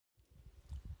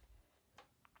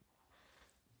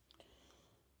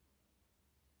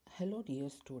Hello dear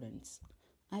students,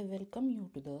 I welcome you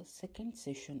to the second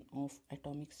session of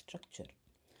atomic structure.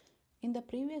 In the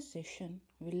previous session,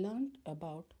 we learned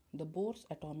about the Bohr's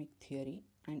atomic theory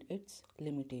and its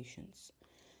limitations.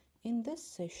 In this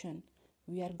session,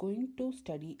 we are going to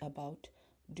study about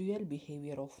dual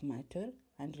behavior of matter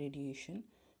and radiation,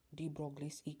 de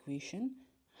Broglie's equation,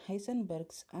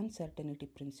 Heisenberg's uncertainty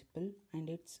principle and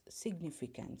its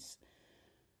significance.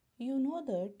 You know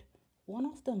that one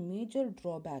of the major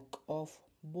drawbacks of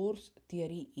Bohr's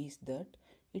theory is that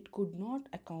it could not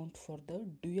account for the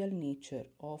dual nature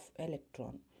of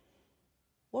electron.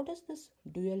 What is this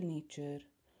dual nature?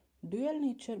 Dual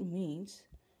nature means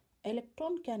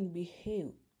electron can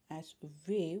behave as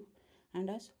wave and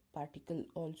as particle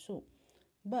also.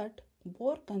 But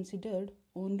Bohr considered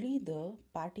only the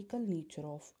particle nature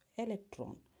of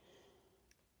electron.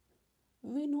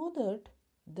 We know that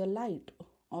the light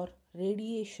or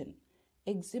radiation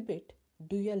exhibit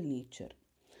dual nature.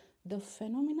 The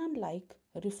phenomenon like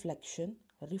reflection,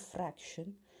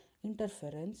 refraction,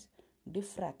 interference,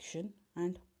 diffraction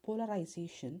and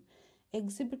polarization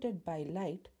exhibited by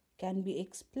light can be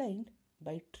explained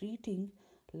by treating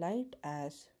light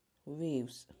as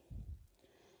waves.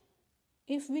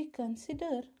 If we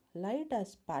consider light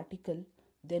as particle,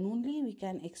 then only we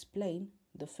can explain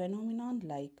the phenomenon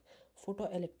like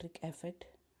photoelectric effect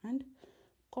and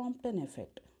Compton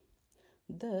effect.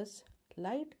 Thus,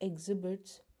 light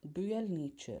exhibits dual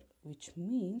nature, which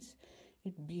means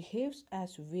it behaves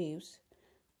as waves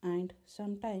and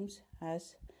sometimes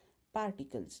as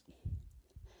particles.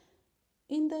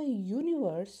 In the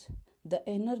universe, the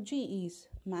energy is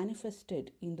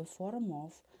manifested in the form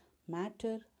of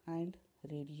matter and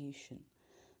radiation.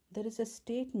 There is a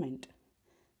statement,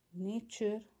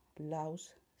 nature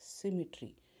loves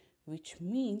symmetry, which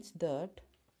means that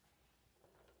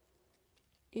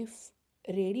if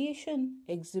radiation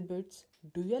exhibits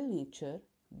dual nature,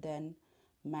 then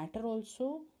matter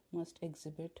also must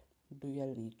exhibit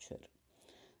dual nature.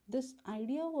 This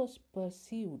idea was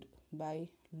perceived by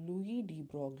Louis de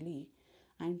Broglie,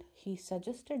 and he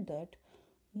suggested that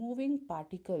moving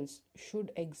particles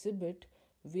should exhibit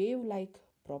wave-like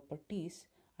properties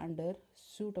under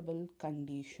suitable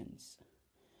conditions.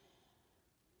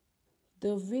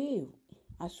 The wave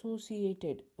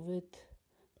associated with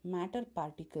matter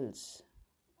particles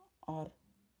are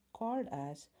called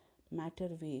as matter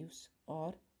waves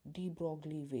or de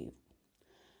Broglie wave.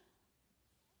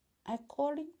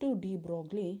 According to de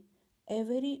Broglie,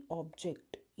 every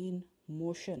object in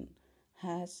motion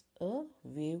has a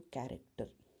wave character,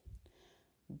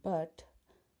 but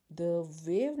the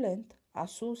wavelength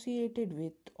associated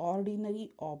with ordinary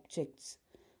objects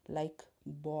like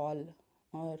ball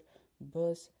or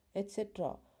bus,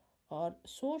 etc., are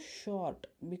so short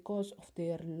because of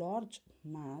their large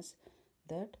mass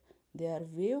that their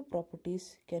wave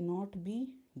properties cannot be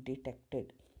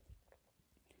detected.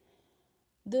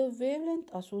 The wavelength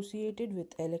associated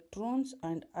with electrons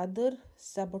and other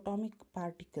subatomic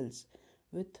particles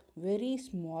with very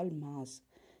small mass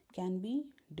can be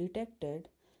detected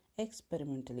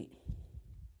experimentally.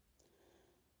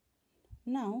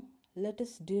 Now, let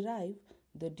us derive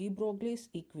the de Broglie's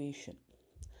equation.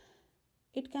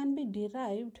 It can be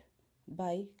derived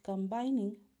by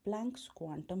combining Planck's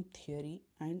quantum theory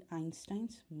and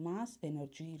Einstein's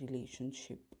mass-energy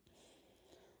relationship.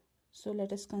 So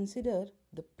let us consider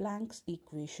the Planck's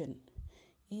equation.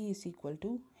 E is equal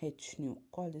to h nu.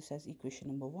 Call this as equation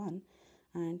number 1.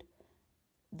 And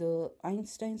the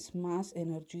Einstein's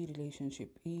mass-energy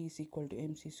relationship. E is equal to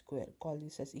mc square. Call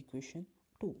this as equation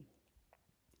 2.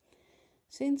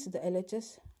 Since the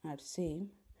LHS are same,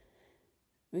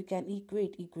 we can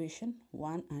equate equation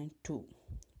 1 and 2.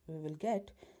 We will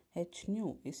get h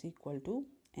nu is equal to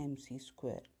mc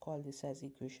square. Call this as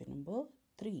equation number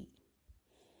 3.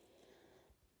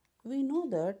 We know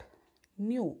that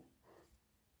nu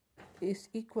is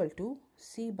equal to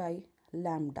c by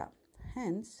lambda.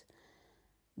 Hence,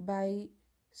 by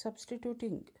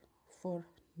substituting for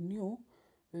nu,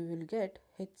 we will get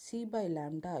hc by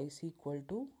lambda is equal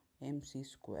to mc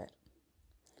square.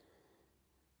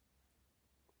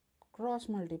 Cross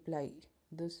multiply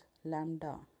this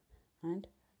lambda and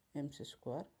mc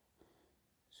square.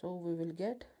 So we will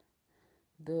get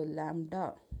the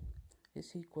lambda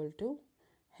is equal to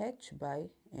h by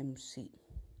mc.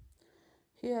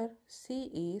 Here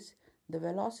c is the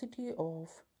velocity of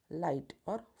light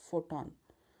or photon.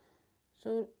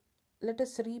 So let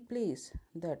us replace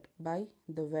that by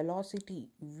the velocity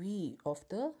v of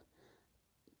the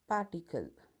particle.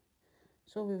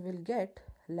 So we will get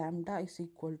lambda is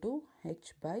equal to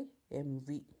h by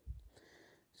mv.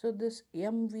 So this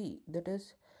mv, that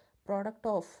is product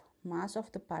of mass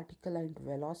of the particle and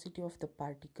velocity of the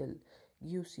particle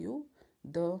gives you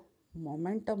the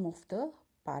momentum of the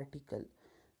particle.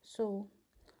 So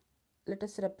let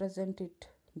us represent it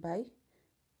by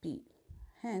P.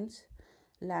 Hence,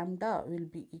 lambda will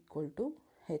be equal to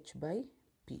h by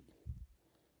P.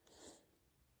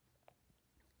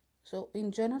 So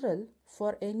in general,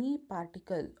 for any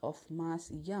particle of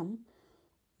mass m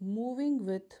moving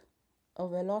with a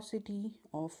velocity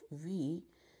of v,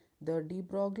 the de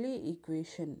Broglie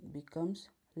equation becomes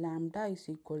lambda is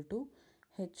equal to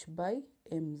h by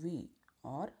mv,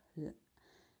 or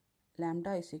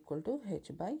lambda is equal to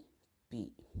h by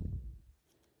p.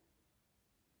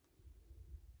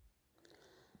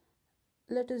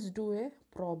 Let us do a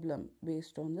problem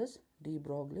based on this de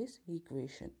Broglie's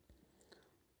equation.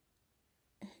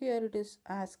 Here it is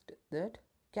asked that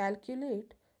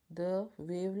calculate the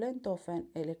wavelength of an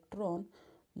electron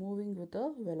moving with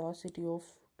a velocity of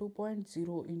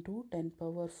 2.0 into 10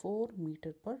 power 4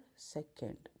 meter per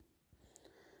second.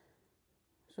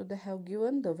 So they have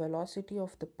given the velocity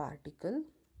of the particle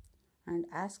and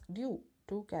asked you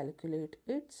to calculate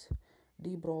its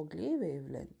de Broglie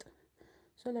wavelength.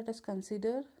 So let us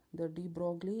consider the de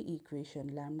Broglie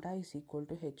equation. Lambda is equal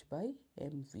to h by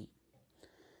mv.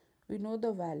 We know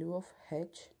the value of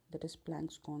h, that is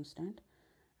Planck's constant,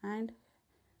 and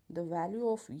the value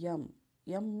of m.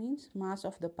 M means mass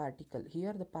of the particle.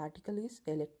 Here the particle is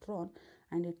electron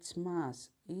and its mass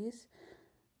is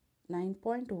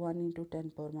 9.1 into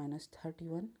 10 power minus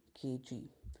 31 kg.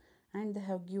 And they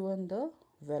have given the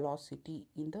velocity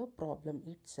in the problem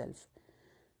itself.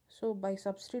 So by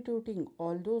substituting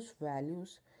all those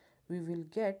values, we will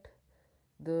get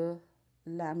the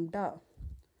lambda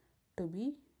to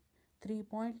be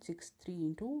 3.63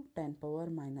 into 10 power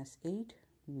minus 8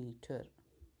 meter.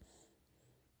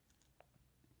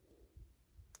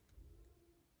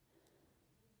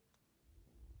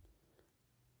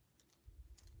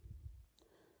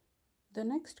 The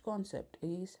next concept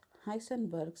is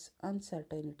Heisenberg's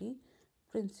uncertainty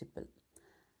principle.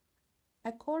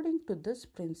 According to this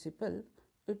principle,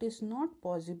 it is not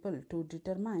possible to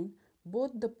determine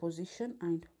both the position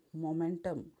and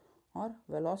momentum or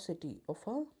velocity of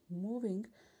a moving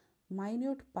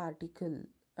minute particle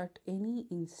at any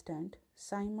instant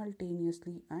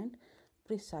simultaneously and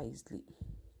precisely.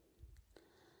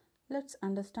 Let's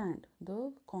understand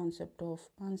the concept of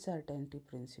uncertainty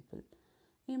principle.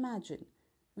 Imagine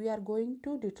we are going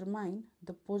to determine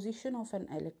the position of an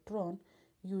electron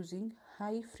using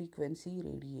high frequency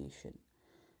radiation.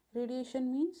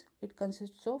 Radiation means it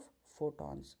consists of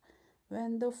photons.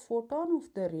 When the photon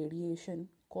of the radiation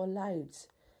collides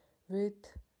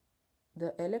with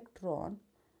the electron,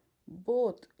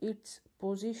 both its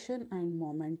position and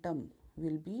momentum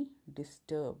will be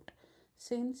disturbed,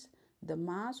 since the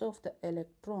mass of the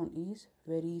electron is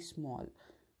very small.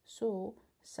 So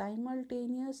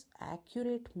simultaneous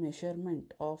accurate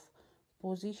measurement of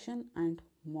position and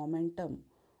momentum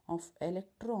of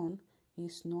electron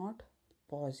is not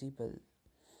possible.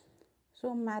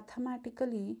 So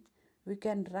mathematically we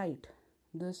can write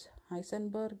this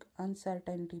Heisenberg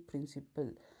uncertainty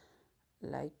principle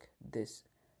like this,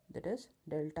 that is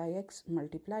delta x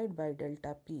multiplied by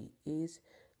delta p is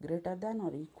greater than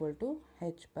or equal to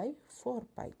h by 4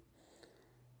 pi,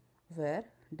 where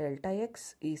delta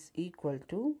x is equal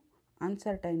to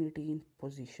uncertainty in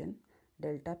position,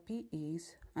 delta p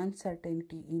is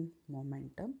uncertainty in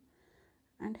momentum,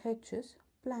 and h is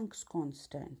Planck's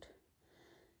constant.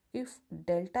 If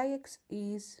delta x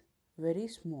is very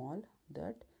small,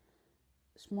 that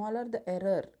smaller the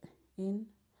error in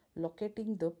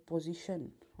locating the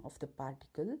position of the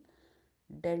particle,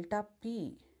 delta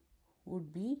p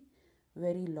would be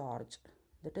very large,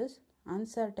 that is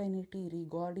uncertainty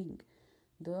regarding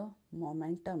the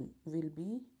momentum will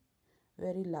be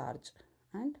very large,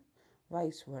 and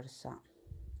vice versa.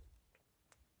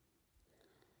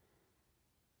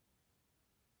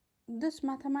 This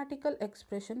mathematical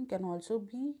expression can also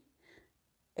be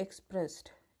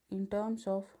expressed in terms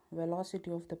of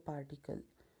velocity of the particle.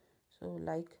 So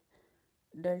like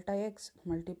delta x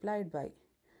multiplied by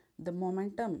the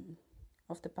momentum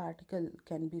of the particle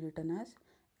can be written as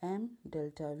m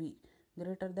delta v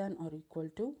greater than or equal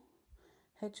to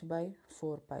h by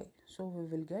 4 pi. So we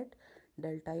will get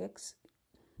delta x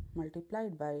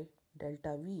multiplied by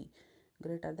delta v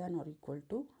greater than or equal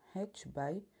to h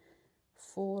by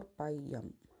 4 pi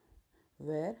m,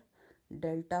 where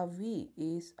delta v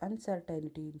is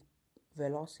uncertainty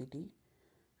velocity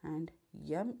and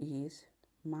m is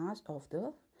mass of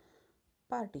the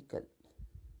particle.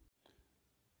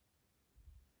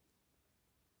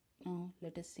 Now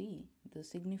let us see the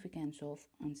significance of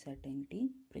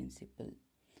uncertainty principle.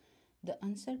 The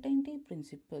uncertainty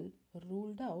principle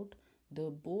ruled out the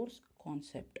Bohr's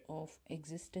concept of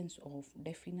existence of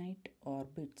definite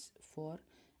orbits for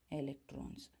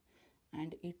electrons,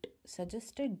 and it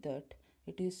suggested that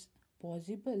it is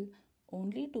possible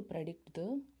only to predict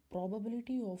the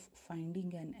probability of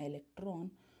finding an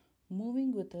electron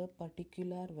moving with a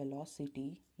particular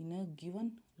velocity in a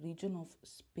given region of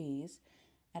space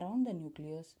around the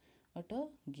nucleus at a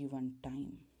given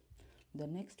time. The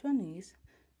next one is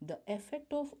the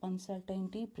effect of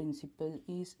uncertainty principle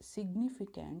is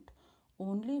significant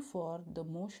only for the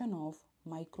motion of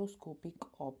microscopic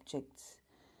objects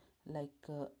like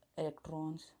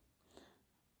electrons,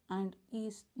 and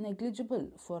is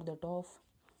negligible for that of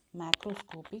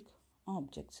macroscopic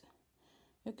objects.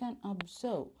 You can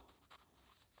observe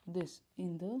this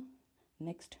in the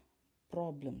next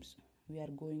problems we are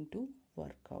going to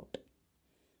work out.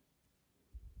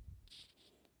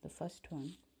 The first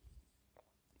one,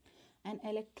 an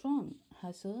electron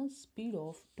has a speed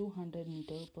of 200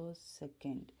 meter per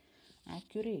second,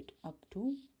 accurate up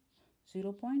to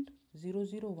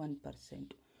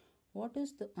 0.001%. What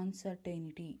is the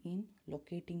uncertainty in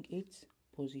locating its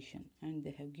position? And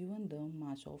they have given the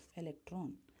mass of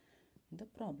electron in the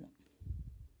problem.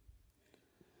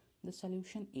 The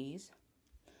solution is,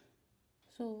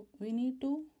 so we need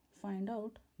to find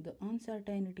out the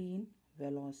uncertainty in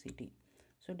velocity.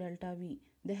 So delta V,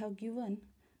 they have given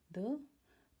the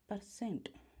percent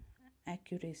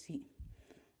accuracy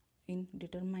in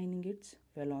determining its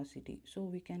velocity. So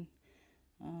we can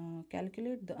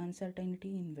calculate the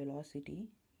uncertainty in velocity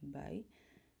by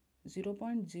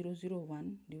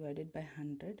 0.001 divided by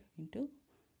 100 into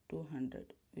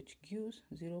 200, which gives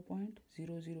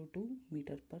 0.002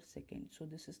 meter per second. So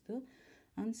this is the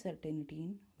uncertainty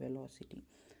in velocity.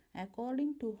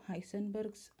 According to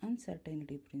Heisenberg's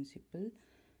uncertainty principle,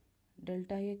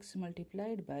 delta x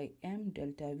multiplied by m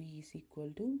delta v is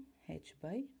equal to h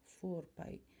by 4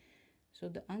 pi. So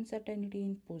the uncertainty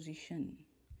in position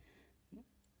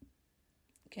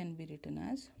can be written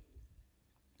as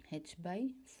h by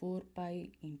 4 pi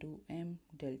into m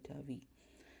delta v.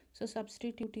 So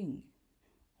substituting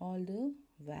all the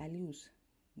values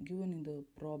given in the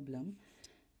problem,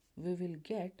 we will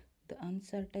get the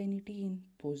uncertainty in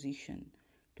position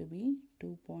to be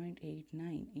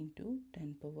 2.89 into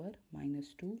 10 power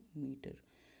minus 2 meter.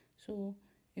 So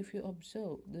if you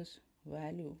observe this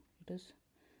value, it is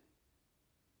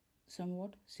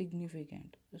somewhat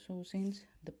significant. So since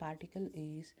the particle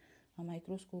is a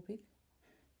microscopic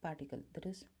particle, that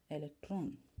is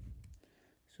electron,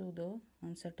 so the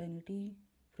uncertainty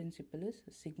principle is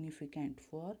significant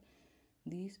for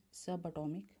these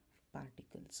subatomic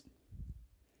particles.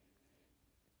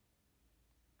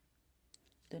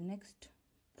 The next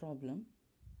problem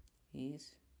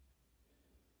is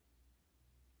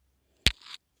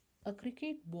a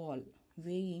cricket ball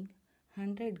weighing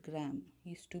 100 gram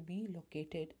is to be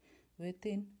located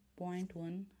within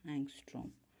 0.1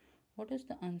 angstrom. What is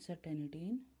the uncertainty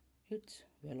in its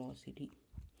velocity?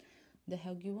 They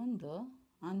have given the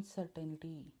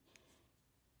uncertainty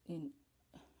in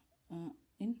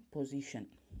position.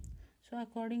 So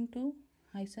according to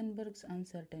Heisenberg's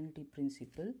uncertainty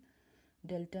principle,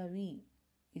 delta V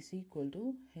is equal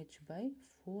to h by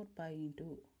 4 pi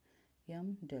into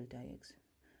m delta x.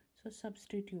 So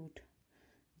substitute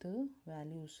the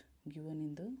values given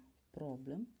in the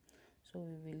problem. So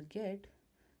we will get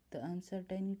the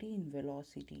uncertainty in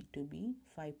velocity to be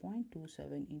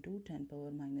 5.27 into 10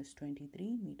 power minus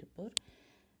 23 meter per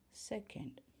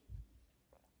second.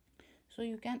 So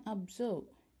you can observe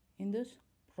in this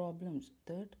problems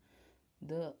that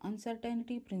the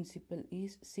uncertainty principle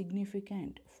is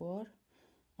significant for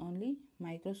only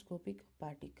microscopic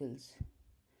particles,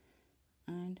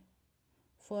 and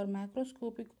for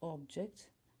macroscopic objects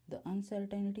the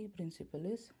uncertainty principle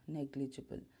is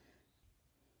negligible.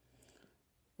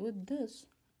 With this,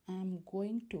 I am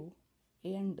going to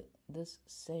end this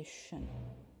session.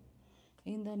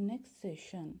 In the next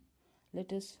session,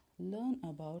 let us learn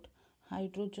about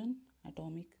hydrogen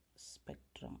atomic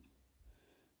spectra.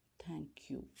 Thank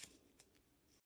you.